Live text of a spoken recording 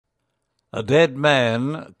A dead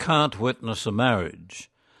man can't witness a marriage.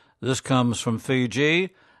 This comes from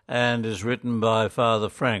Fiji and is written by Father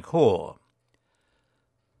Frank Hoare.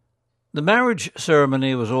 The marriage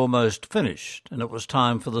ceremony was almost finished, and it was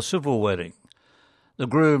time for the civil wedding. The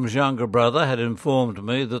groom's younger brother had informed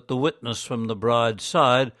me that the witness from the bride's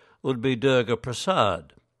side would be Durga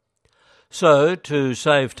Prasad. So, to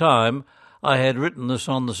save time, I had written this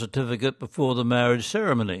on the certificate before the marriage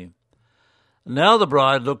ceremony. Now the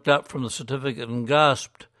bride looked up from the certificate and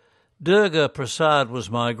gasped, "Durga Prasad was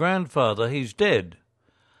my grandfather. He's dead.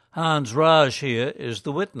 Hans Raj here is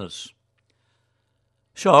the witness."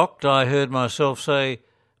 Shocked, I heard myself say,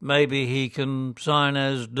 "Maybe he can sign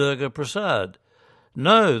as Durga Prasad."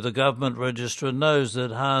 No, the government registrar knows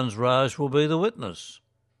that Hans Raj will be the witness.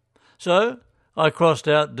 So I crossed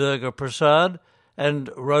out Durga Prasad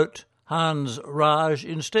and wrote Hans Raj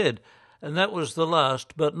instead, and that was the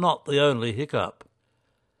last but not the only hiccup.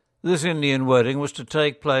 This Indian wedding was to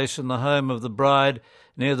take place in the home of the bride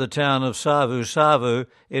near the town of Savu Savu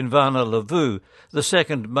in Vanua-Levu, the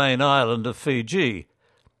second main island of Fiji.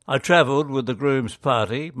 I travelled with the groom's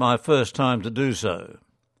party, my first time to do so.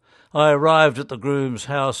 I arrived at the groom's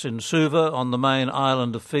house in Suva on the main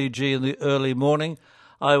island of Fiji in the early morning.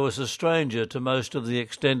 I was a stranger to most of the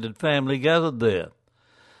extended family gathered there.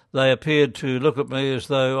 They appeared to look at me as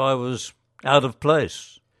though I was out of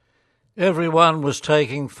place. Everyone was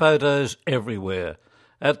taking photos everywhere,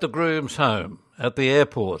 at the groom's home, at the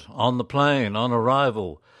airport, on the plane, on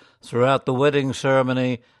arrival, throughout the wedding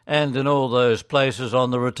ceremony, and in all those places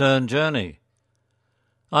on the return journey.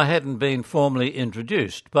 I hadn't been formally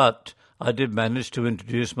introduced, but I did manage to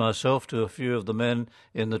introduce myself to a few of the men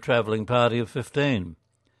in the travelling party of 15.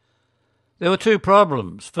 There were two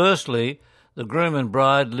problems. Firstly, the groom and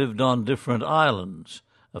bride lived on different islands,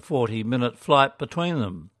 a 40-minute flight between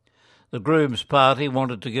them. The groom's party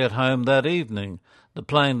wanted to get home that evening. The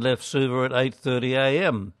plane left Suva at 8:30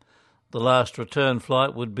 a.m. The last return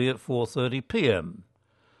flight would be at 4:30 p.m.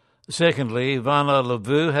 Secondly,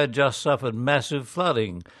 Vanua-Levu had just suffered massive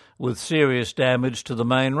flooding with serious damage to the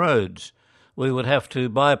main roads. We would have to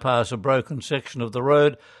bypass a broken section of the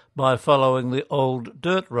road by following the old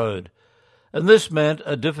dirt road, and this meant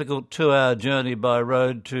a difficult 2-hour journey by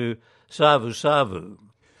road to Savu Savu.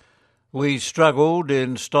 We struggled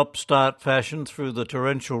in stop-start fashion through the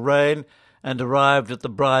torrential rain and arrived at the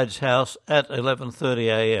bride's house at 11:30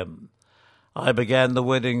 a.m. I began the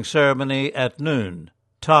wedding ceremony at noon.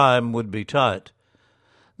 Time would be tight.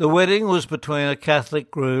 The wedding was between a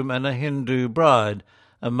Catholic groom and a Hindu bride,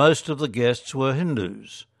 and most of the guests were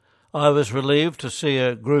Hindus. I was relieved to see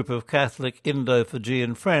a group of Catholic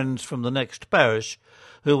Indo-Fijian friends from the next parish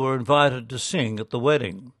who were invited to sing at the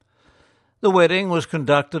wedding. The wedding was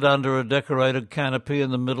conducted under a decorated canopy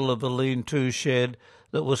in the middle of a lean-to shed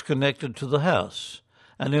that was connected to the house,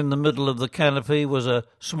 and in the middle of the canopy was a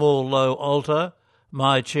small low altar,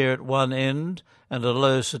 my chair at one end, and a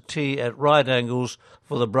low settee at right angles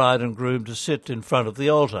for the bride and groom to sit in front of the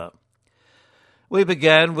altar. We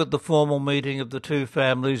began with the formal meeting of the two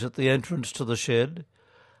families at the entrance to the shed.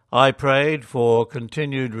 I prayed for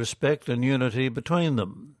continued respect and unity between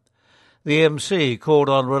them. The MC called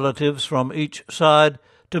on relatives from each side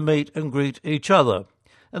to meet and greet each other,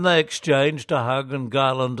 and they exchanged a hug and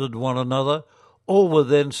garlanded one another. All were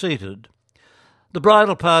then seated. The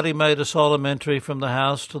bridal party made a solemn entry from the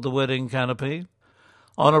house to the wedding canopy.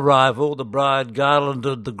 On arrival, the bride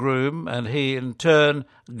garlanded the groom, and he in turn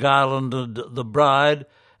garlanded the bride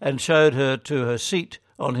and showed her to her seat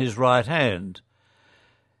on his right hand.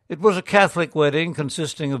 It was a Catholic wedding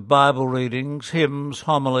consisting of Bible readings, hymns,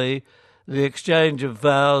 homily, the exchange of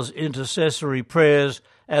vows, intercessory prayers,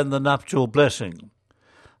 and the nuptial blessing.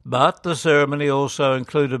 But the ceremony also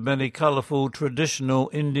included many colourful traditional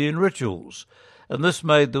Indian rituals, and this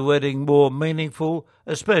made the wedding more meaningful,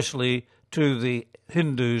 especially to the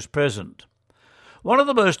Hindus present. One of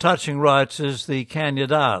the most touching rites is the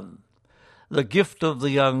Kanyadan, the gift of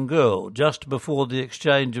the young girl. Just before the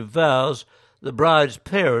exchange of vows, the bride's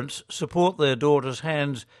parents support their daughter's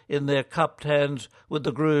hands in their cupped hands with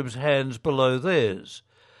the groom's hands below theirs.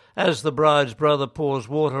 As the bride's brother pours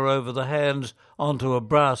water over the hands onto a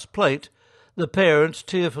brass plate, the parents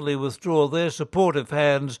tearfully withdraw their supportive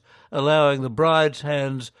hands, allowing the bride's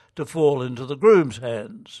hands to fall into the groom's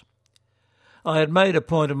hands. I had made a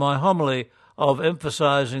point in my homily of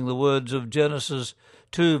emphasizing the words of Genesis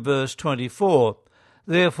 2 verse 24.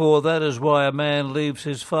 Therefore that is why a man leaves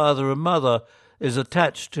his father and mother, is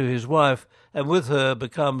attached to his wife, and with her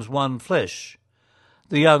becomes one flesh.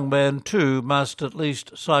 The young man too must at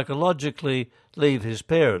least psychologically leave his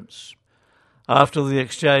parents. After the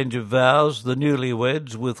exchange of vows, the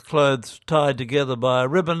newlyweds, with clothes tied together by a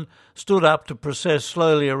ribbon, stood up to process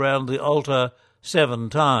slowly around the altar 7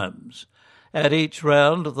 times. At each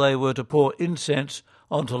round they were to pour incense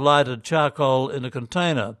onto lighted charcoal in a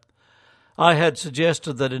container. I had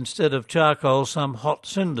suggested that instead of charcoal some hot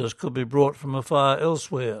cinders could be brought from a fire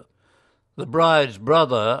elsewhere. The bride's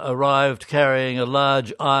brother arrived carrying a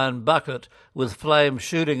large iron bucket with flames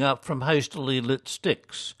shooting up from hastily lit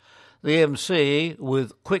sticks. The MC,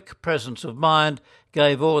 with quick presence of mind,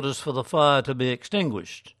 gave orders for the fire to be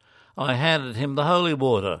extinguished. I handed him the holy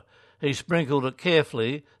water. He sprinkled it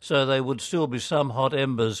carefully so there would still be some hot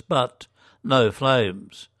embers, but no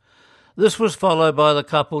flames. This was followed by the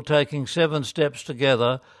couple taking 7 steps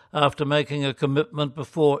together after making a commitment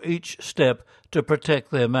before each step to protect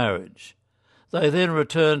their marriage. They then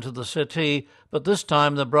returned to the settee, but this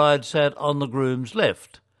time the bride sat on the groom's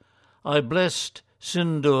left. I blessed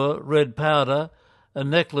sindoor, red powder, a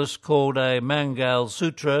necklace called a Mangal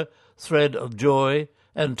Sutra, thread of joy,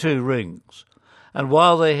 and 2 rings. And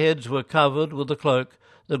while their heads were covered with a cloak,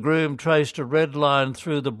 the groom traced a red line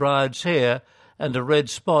through the bride's hair and a red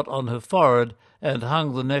spot on her forehead and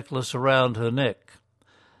hung the necklace around her neck.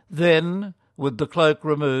 Then, with the cloak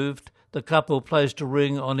removed, the couple placed a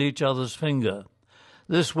ring on each other's finger.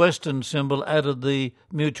 This Western symbol added the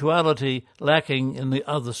mutuality lacking in the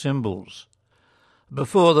other symbols.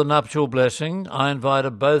 Before the nuptial blessing, I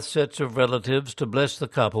invited both sets of relatives to bless the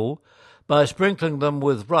couple by sprinkling them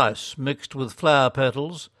with rice mixed with flower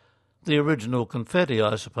petals, the original confetti,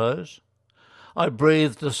 I suppose. I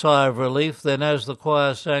breathed a sigh of relief, then as the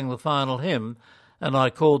choir sang the final hymn, and I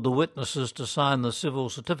called the witnesses to sign the civil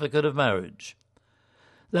certificate of marriage.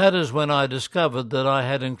 That is when I discovered that I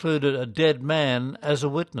had included a dead man as a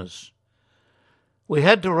witness. We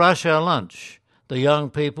had to rush our lunch. The young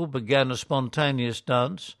people began a spontaneous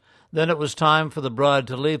dance. Then it was time for the bride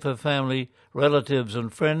to leave her family, relatives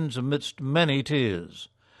and friends amidst many tears.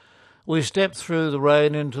 We stepped through the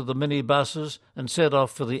rain into the minibuses and set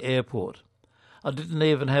off for the airport. I didn't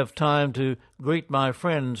even have time to greet my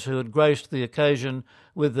friends who had graced the occasion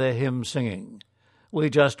with their hymn singing. We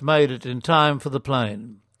just made it in time for the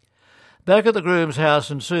plane. Back at the groom's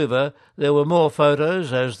house in Suva, there were more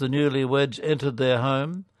photos as the newlyweds entered their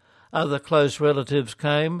home. Other close relatives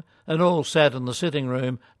came, and all sat in the sitting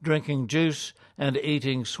room drinking juice and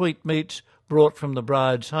eating sweetmeats brought from the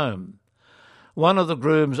bride's home. One of the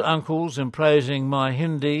groom's uncles, in praising my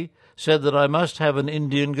Hindi, said that I must have an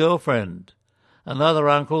Indian girlfriend. Another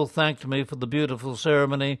uncle thanked me for the beautiful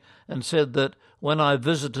ceremony and said that when I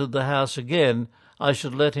visited the house again, I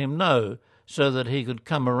should let him know so that he could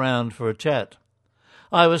come around for a chat.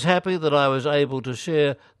 I was happy that I was able to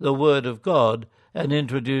share the word of God and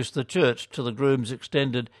introduce the church to the groom's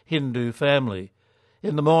extended Hindu family.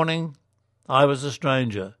 In the morning, I was a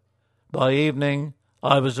stranger. By evening,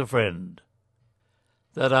 I was a friend.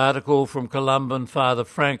 That article from Columban Father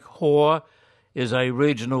Frank Hoare is a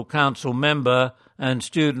regional council member and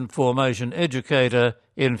student formation educator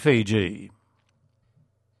in Fiji.